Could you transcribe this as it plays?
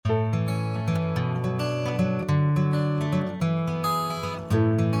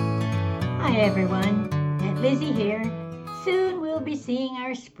everyone, Aunt Lizzie here. Soon we'll be seeing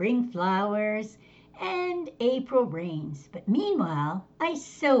our spring flowers and April rains. But meanwhile, I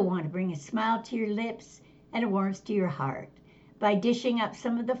so want to bring a smile to your lips and a warmth to your heart by dishing up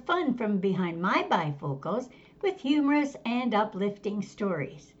some of the fun from behind my bifocals with humorous and uplifting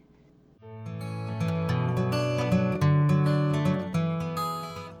stories.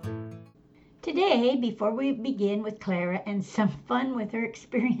 Today, before we begin with Clara and some fun with her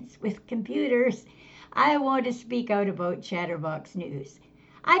experience with computers, I want to speak out about Chatterbox News.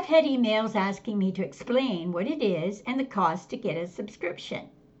 I've had emails asking me to explain what it is and the cost to get a subscription.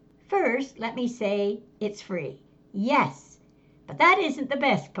 First, let me say it's free. Yes, but that isn't the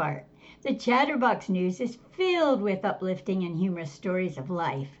best part. The Chatterbox News is filled with uplifting and humorous stories of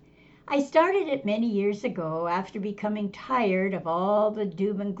life. I started it many years ago after becoming tired of all the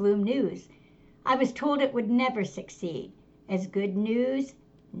doom and gloom news. I was told it would never succeed, as good news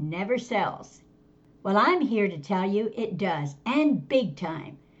never sells. Well, I'm here to tell you it does, and big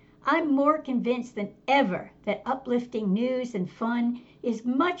time. I'm more convinced than ever that uplifting news and fun is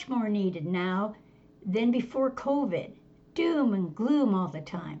much more needed now than before COVID. Doom and gloom all the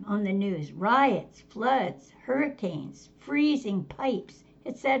time on the news, riots, floods, hurricanes, freezing pipes,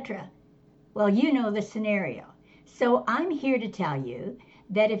 etc. Well, you know the scenario. So I'm here to tell you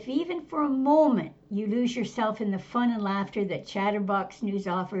that if even for a moment you lose yourself in the fun and laughter that Chatterbox News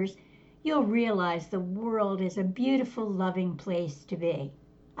offers, you'll realize the world is a beautiful, loving place to be.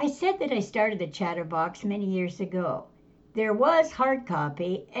 I said that I started the Chatterbox many years ago. There was hard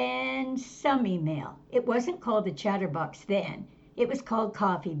copy and some email. It wasn't called the Chatterbox then. It was called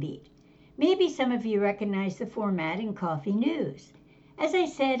Coffee Beat. Maybe some of you recognize the format in Coffee News. As I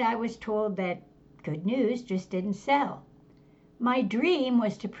said, I was told that good news just didn't sell. My dream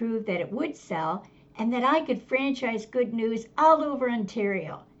was to prove that it would sell and that I could franchise Good News all over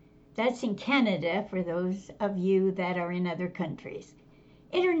Ontario. That's in Canada for those of you that are in other countries.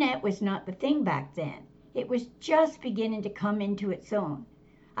 Internet was not the thing back then. It was just beginning to come into its own.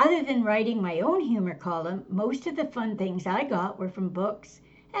 Other than writing my own humor column, most of the fun things I got were from books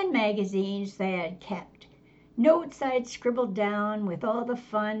and magazines that I had kept. Notes I'd scribbled down with all the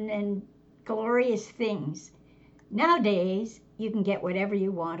fun and glorious things. Nowadays, you can get whatever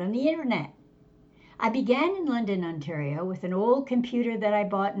you want on the internet. I began in London, Ontario with an old computer that I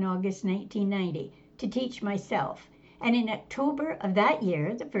bought in August 1990 to teach myself, and in October of that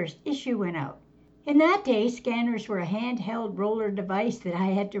year, the first issue went out. In that day, scanners were a handheld roller device that I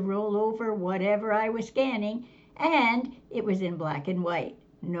had to roll over whatever I was scanning, and it was in black and white,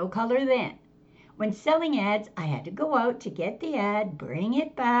 no color then. When selling ads, I had to go out to get the ad, bring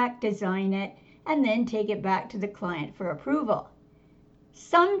it back, design it, and then take it back to the client for approval.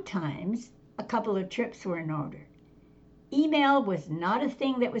 Sometimes a couple of trips were in order. Email was not a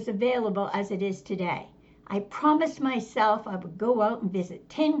thing that was available as it is today. I promised myself I would go out and visit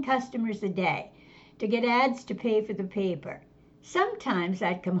 10 customers a day to get ads to pay for the paper. Sometimes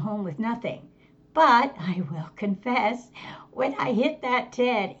I'd come home with nothing, but I will confess, when I hit that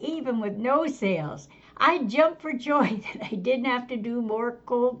 10, even with no sales, I jumped for joy that I didn't have to do more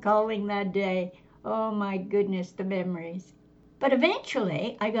cold calling that day. Oh my goodness, the memories. But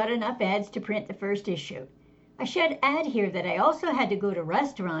eventually, I got enough ads to print the first issue. I should add here that I also had to go to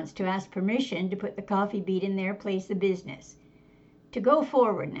restaurants to ask permission to put the Coffee Beat in their place of business. To go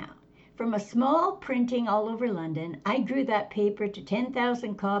forward now. From a small printing all over London, I grew that paper to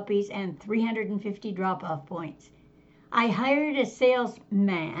 10,000 copies and 350 drop-off points. I hired a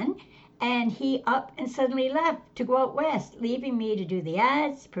salesman, and he up and suddenly left to go out west, leaving me to do the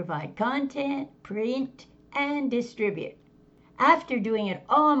ads, provide content, print, and distribute. After doing it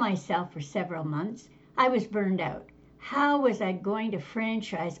all myself for several months, I was burned out. How was I going to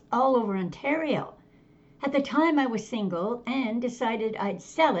franchise all over Ontario? At the time I was single and decided I'd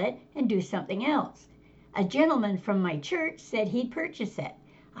sell it and do something else. A gentleman from my church said he'd purchase it.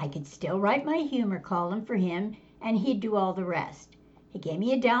 I could still write my humor column for him and he'd do all the rest. He gave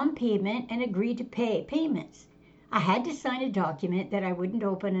me a down payment and agreed to pay payments. I had to sign a document that I wouldn't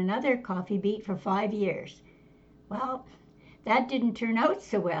open another Coffee Beat for 5 years. Well, that didn't turn out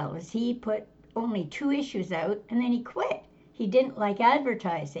so well, as he put only 2 issues out and then he quit. He didn't like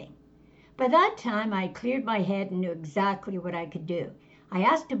advertising. By that time, I had cleared my head and knew exactly what I could do. I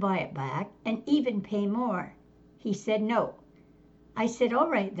asked to buy it back and even pay more. He said no. I said, all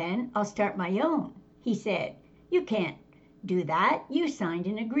right then, I'll start my own. He said, you can't do that. You signed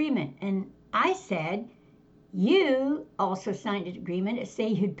an agreement. And I said, you also signed an agreement to say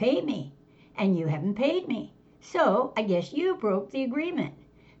you'd pay me, and you haven't paid me. So I guess you broke the agreement.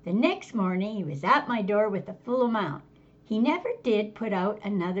 The next morning, he was at my door with the full amount. He never did put out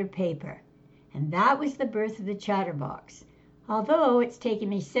another paper. And that was the birth of the Chatterbox. Although it's taken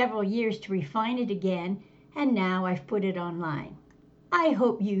me several years to refine it again, and now I've put it online. I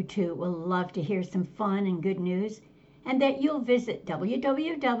hope you too will love to hear some fun and good news, and that you'll visit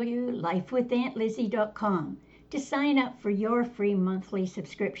www.lifewithaunt.lizzie.com to sign up for your free monthly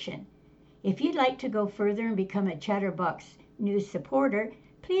subscription. If you'd like to go further and become a Chatterbox News supporter,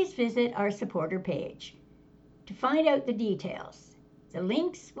 please visit our supporter page to find out the details. The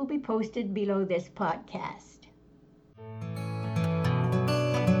links will be posted below this podcast.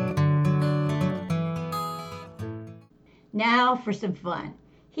 Now for some fun.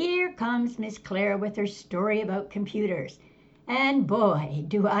 Here comes Miss Clara with her story about computers. And boy,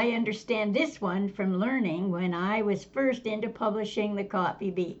 do I understand this one from learning when I was first into publishing the Coffee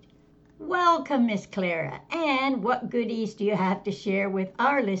Beat. Welcome, Miss Clara, and what goodies do you have to share with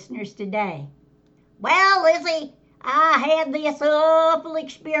our listeners today? Well, Lizzie, I had this awful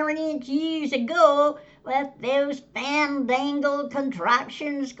experience years ago with those fandangled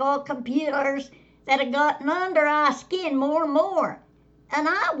contraptions called computers that have gotten under our skin more and more. And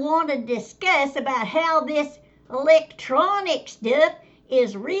I want to discuss about how this electronic stuff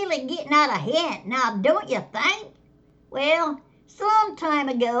is really getting out of hand. Now, don't you think? Well, some time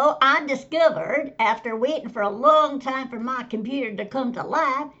ago, I discovered, after waiting for a long time for my computer to come to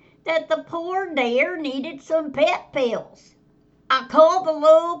life, that the poor dear needed some pet pills. I called the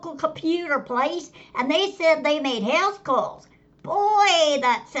local computer place, and they said they made house calls. Boy,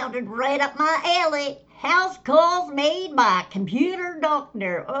 that sounded right up my alley. House calls made by a computer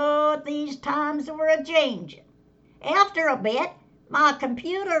doctor. Oh, these times were a-changin'. After a bit, my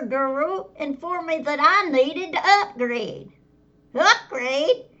computer guru informed me that I needed to upgrade.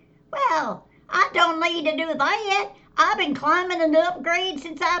 Upgrade? Well, I don't need to do that. I've been climbing an upgrade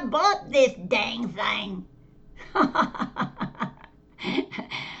since I bought this dang thing.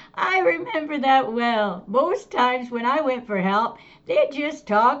 I remember that well. Most times when I went for help, they'd just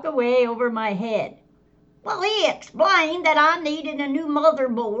talk away over my head. Well, he explained that I needed a new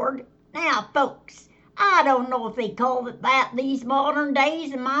motherboard. Now, folks, I don't know if they call it that these modern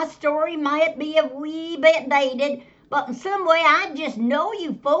days, and my story might be a wee bit dated, but in some way I just know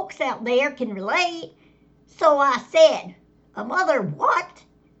you folks out there can relate. So I said, a mother what?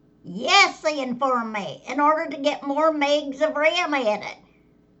 Yes, they informed me, in order to get more megs of RAM in it.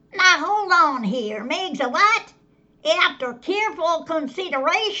 Now, hold on here, megs of what? After careful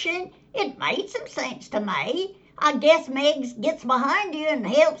consideration, it made some sense to me. I guess megs gets behind you and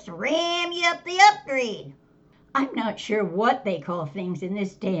helps ram you up the upgrade. I'm not sure what they call things in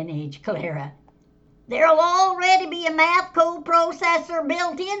this day and age, Clara. There'll already be a math code processor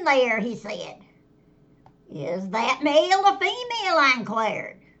built in there, he said. Is that male or female? I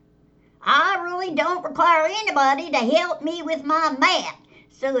inquired. I really don't require anybody to help me with my math.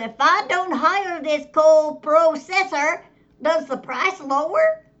 So if I don't hire this code processor, does the price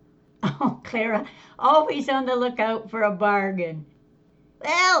lower? Oh, Clara, always on the lookout for a bargain.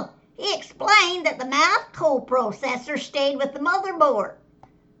 Well, he explained that the math code processor stayed with the motherboard.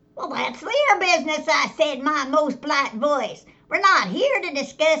 Well, that's their business, I said in my most polite voice. We're not here to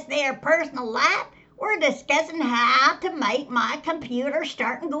discuss their personal life. We're discussing how to make my computer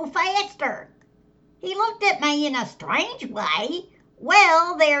start and go faster. He looked at me in a strange way.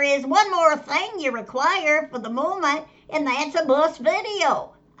 Well, there is one more thing you require for the moment, and that's a bus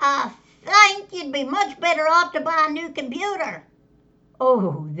video. I think you'd be much better off to buy a new computer.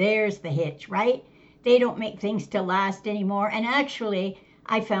 Oh, there's the hitch, right? They don't make things to last anymore, and actually,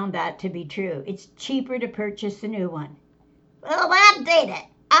 I found that to be true. It's cheaper to purchase a new one. Well, that did it.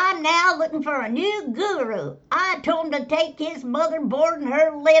 I'm now looking for a new guru. I told him to take his motherboard and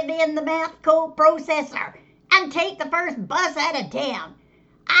her live-in the math code processor and take the first bus out of town.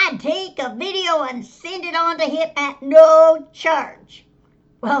 I'd take a video and send it on to him at no charge.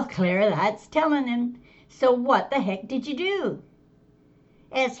 Well, Clara, that's telling him. So what the heck did you do?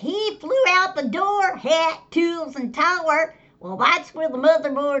 As he flew out the door, hat, tools, and tower, well, that's where the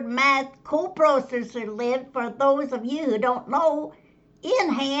motherboard math coprocessor lived, for those of you who don't know.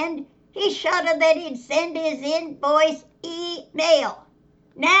 In hand, he shouted that he'd send his invoice email.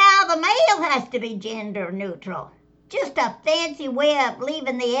 Now, the mail has to be gender neutral. Just a fancy way of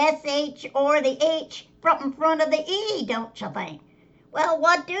leaving the SH or the H in front of the E, don't you think? Well,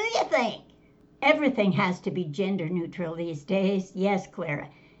 what do you think? Everything has to be gender neutral these days. Yes, Clara.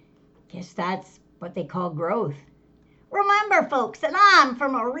 Guess that's what they call growth. Remember, folks, that I'm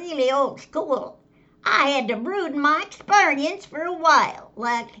from a really old school. I had to brood my experience for a while,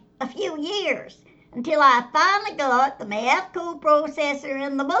 like a few years, until I finally got the math code processor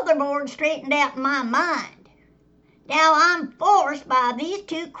and the motherboard straightened out in my mind. Now I'm forced by these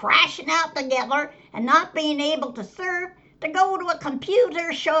two crashing out together and not being able to serve to go to a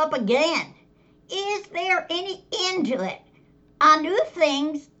computer shop again. Is there any end to it? I knew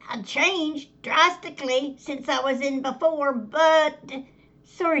things had changed drastically since I was in before, but...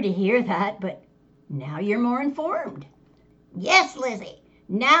 Sorry to hear that, but now you're more informed. Yes, Lizzie.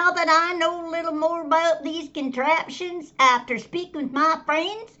 Now that I know a little more about these contraptions after speaking with my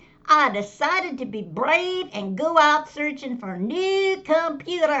friends, I decided to be brave and go out searching for a new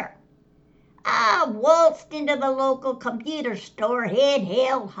computer. I waltzed into the local computer store head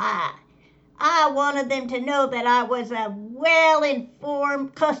held high. I wanted them to know that I was a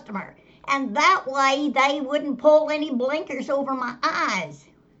well-informed customer, and that way they wouldn't pull any blinkers over my eyes.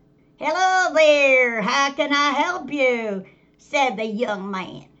 "Hello there, how can I help you?" said the young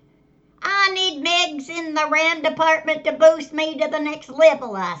man. "I need Megs in the RAM department to boost me to the next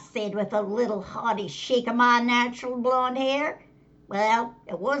level," I said with a little haughty shake of my natural blonde hair. Well,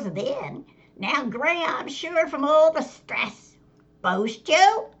 it was then. Now gray, I'm sure, from all the stress. "Boost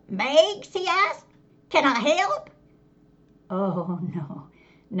you? Megs?" he asked. "Can I help?" Oh, no,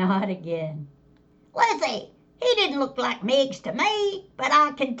 not again. Lizzie, he didn't look like Megs to me, but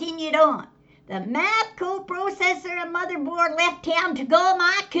I continued on. "The math coprocessor and motherboard left town to all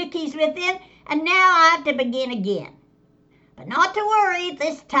my cookies with him, and now I have to begin again. But not to worry,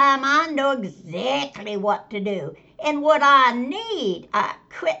 this time I know exactly what to do, and what I need I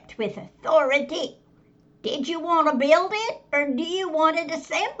equipped with authority." "Did you want to build it, or do you want it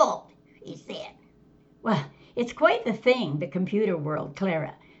assembled?" he said. Well, it's quite the thing, the computer world,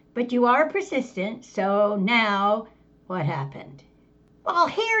 Clara. But you are persistent, so now what happened? "Well,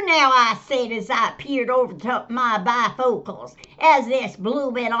 here now," I said as I peered over the top of my bifocals as this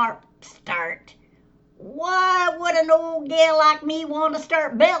bloomin' upstart. "Why would an old gal like me want to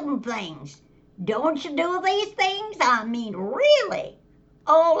start building things? Don't you do these things? I mean, really.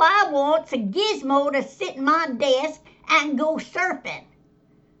 All I want's a gizmo to sit in my desk and go surfing."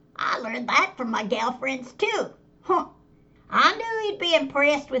 I learned that from my gal friends too. I knew he'd be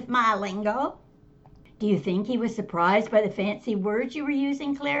impressed with my lingo. Do you think he was surprised by the fancy words you were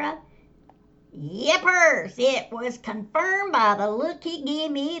using, Clara? Yippers! It was confirmed by the look he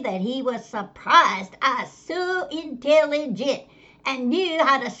gave me that he was surprised I was so intelligent and knew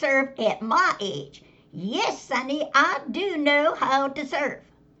how to surf at my age. "Yes, sonny, I do know how to surf."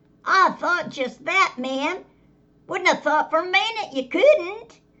 "I thought just that, ma'am. Wouldn't have thought for a minute you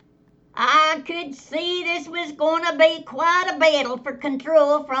couldn't." I could see this was going to be quite a battle for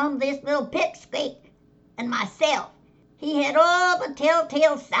control from this little pipsqueak and myself. He had all the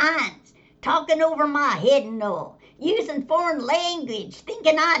telltale signs, talking over my head and all, using foreign language,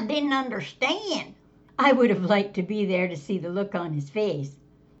 thinking I didn't understand. I would have liked to be there to see the look on his face.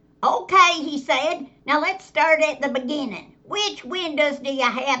 "Okay," he said, "now let's start at the beginning. Which Windows do you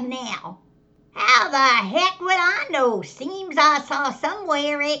have now?" "How the heck would I know? Seems I saw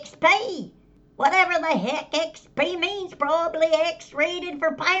somewhere XP. Whatever the heck XP means, probably X-rated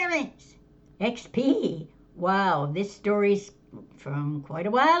for parents." XP? Wow, this story's from quite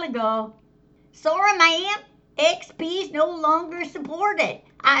a while ago. "Sorry, ma'am, XP's no longer supported.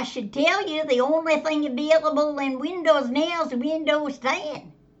 I should tell you the only thing available in Windows now is Windows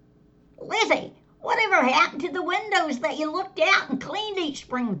 10. "Lizzie, whatever happened to the windows that you looked out and cleaned each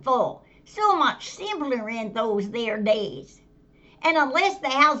spring fall? So much simpler in those there days. And unless the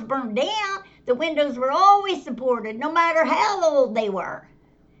house burned down, the windows were always supported, no matter how old they were."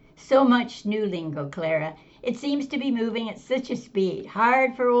 So much new lingo, Clara. It seems to be moving at such a speed,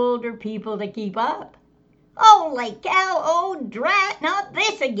 hard for older people to keep up. "Holy cow, oh drat, not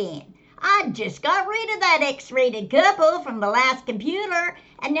this again. I just got rid of that X-rated couple from the last computer,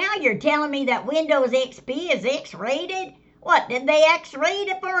 and now you're telling me that Windows XP is X-rated? What did they X-rate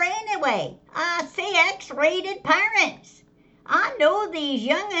it for anyway? I say X-rated parents. I know these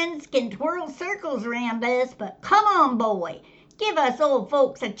young'uns can twirl circles around us, but come on, boy. Give us old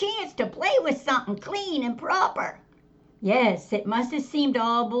folks a chance to play with something clean and proper." Yes, it must have seemed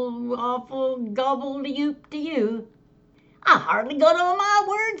awful gobbledy-oop to you. I hardly got all my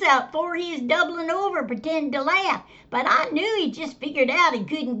words out before he was doubling over, pretending to laugh, but I knew he just figured out he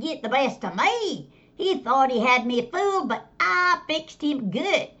couldn't get the best of me. He thought he had me fooled, but I fixed him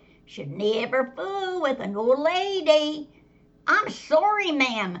good. Should never fool with an old lady. "I'm sorry,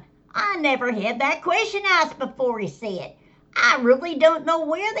 ma'am. I never had that question asked before," he said. "I really don't know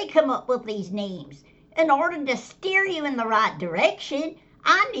where they come up with these names. In order to steer you in the right direction,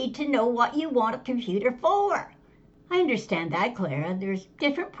 I need to know what you want a computer for." I understand that, Clara. There's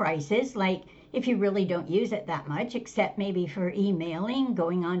different prices, like if you really don't use it that much, except maybe for emailing,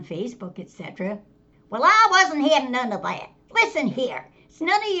 going on Facebook, etc. Well, I wasn't having none of that. Listen here, it's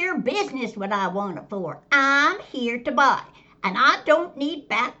none of your business what I want it for. I'm here to buy, and I don't need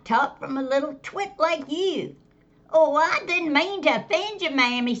back talk from a little twit like you. Oh, I didn't mean to offend you,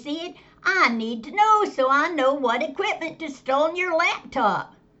 ma'am, he said. I need to know so I know what equipment to store on your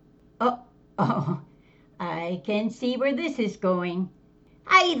laptop. Oh, I can see where this is going.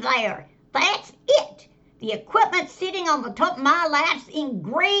 Hey there, that's it. The equipment sitting on the top of my lap's in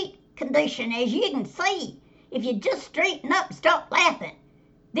great condition, as you can see. If you just straighten up and stop laughing.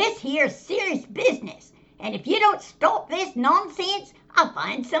 This here's serious business, and if you don't stop this nonsense, I'll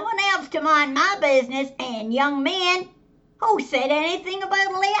find someone else to mind my business. And young man, who said anything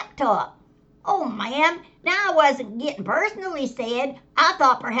about a laptop? Oh, ma'am, now I wasn't getting personal, he said. I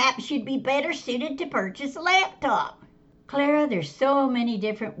thought perhaps you'd be better suited to purchase a laptop. Clara, there's so many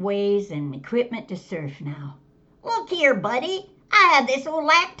different ways and equipment to surf now. Look here, buddy. I had this old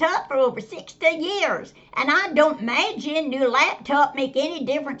laptop for over 60 years, and I don't imagine new laptop make any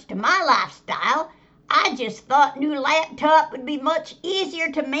difference to my lifestyle. I just thought new laptop would be much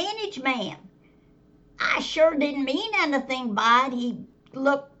easier to manage, ma'am. I sure didn't mean anything by it. He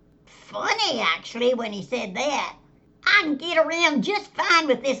looked funny, actually, when he said that. I can get around just fine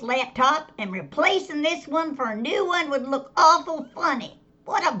with this laptop, and replacing this one for a new one would look awful funny.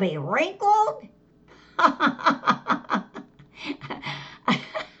 Would I be wrinkled?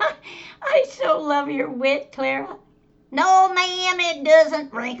 I so love your wit, Clara. No, ma'am, it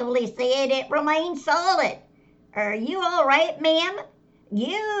doesn't wrinkle, he said. It remains solid. Are you all right, ma'am?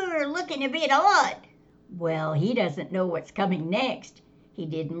 You're looking a bit odd. Well, he doesn't know what's coming next. He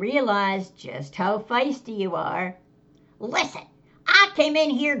didn't realize just how feisty you are. Listen, I came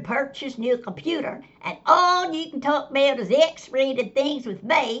in here to purchase a new computer, and all you can talk about is X-rated things with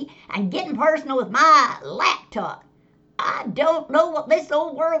me and getting personal with my laptop. I don't know what this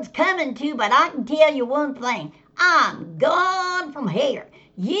old world's coming to, but I can tell you one thing. I'm gone from here.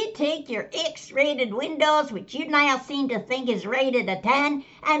 You take your X-rated Windows, which you now seem to think is rated a 10,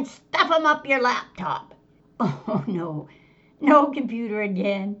 and stuff them up your laptop. Oh, no. No computer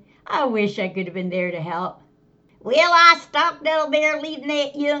again. I wish I could have been there to help. Well, I stopped out there leaving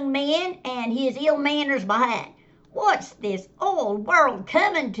that young man and his ill manners behind. What's this old world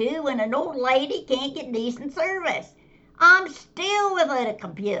coming to when an old lady can't get decent service? I'm still without a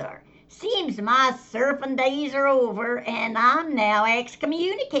computer. Seems my surfing days are over and I'm now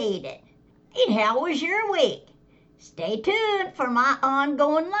excommunicated. And how was your week? Stay tuned for my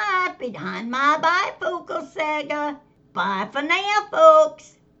ongoing life behind my bifocal saga. Bye for now,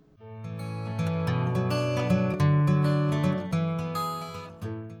 folks.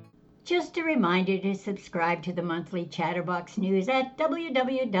 Just a reminder to subscribe to the monthly Chatterbox News at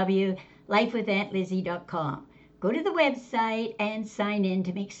www.lifewithauntLizzie.com. Go to the website and sign in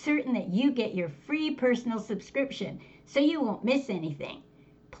to make certain that you get your free personal subscription so you won't miss anything.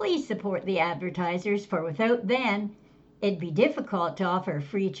 Please support the advertisers, for without them, it'd be difficult to offer a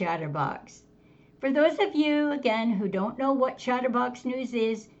free Chatterbox. For those of you, again, who don't know what Chatterbox News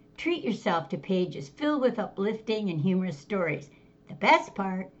is, treat yourself to pages filled with uplifting and humorous stories. The best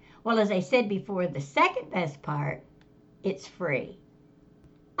part, well, as I said before, the second best part, it's free.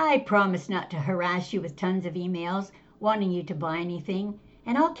 I promise not to harass you with tons of emails wanting you to buy anything,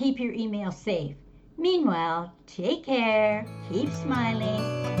 and I'll keep your email safe. Meanwhile, take care, keep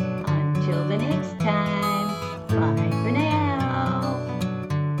smiling. Until the next time, bye for now.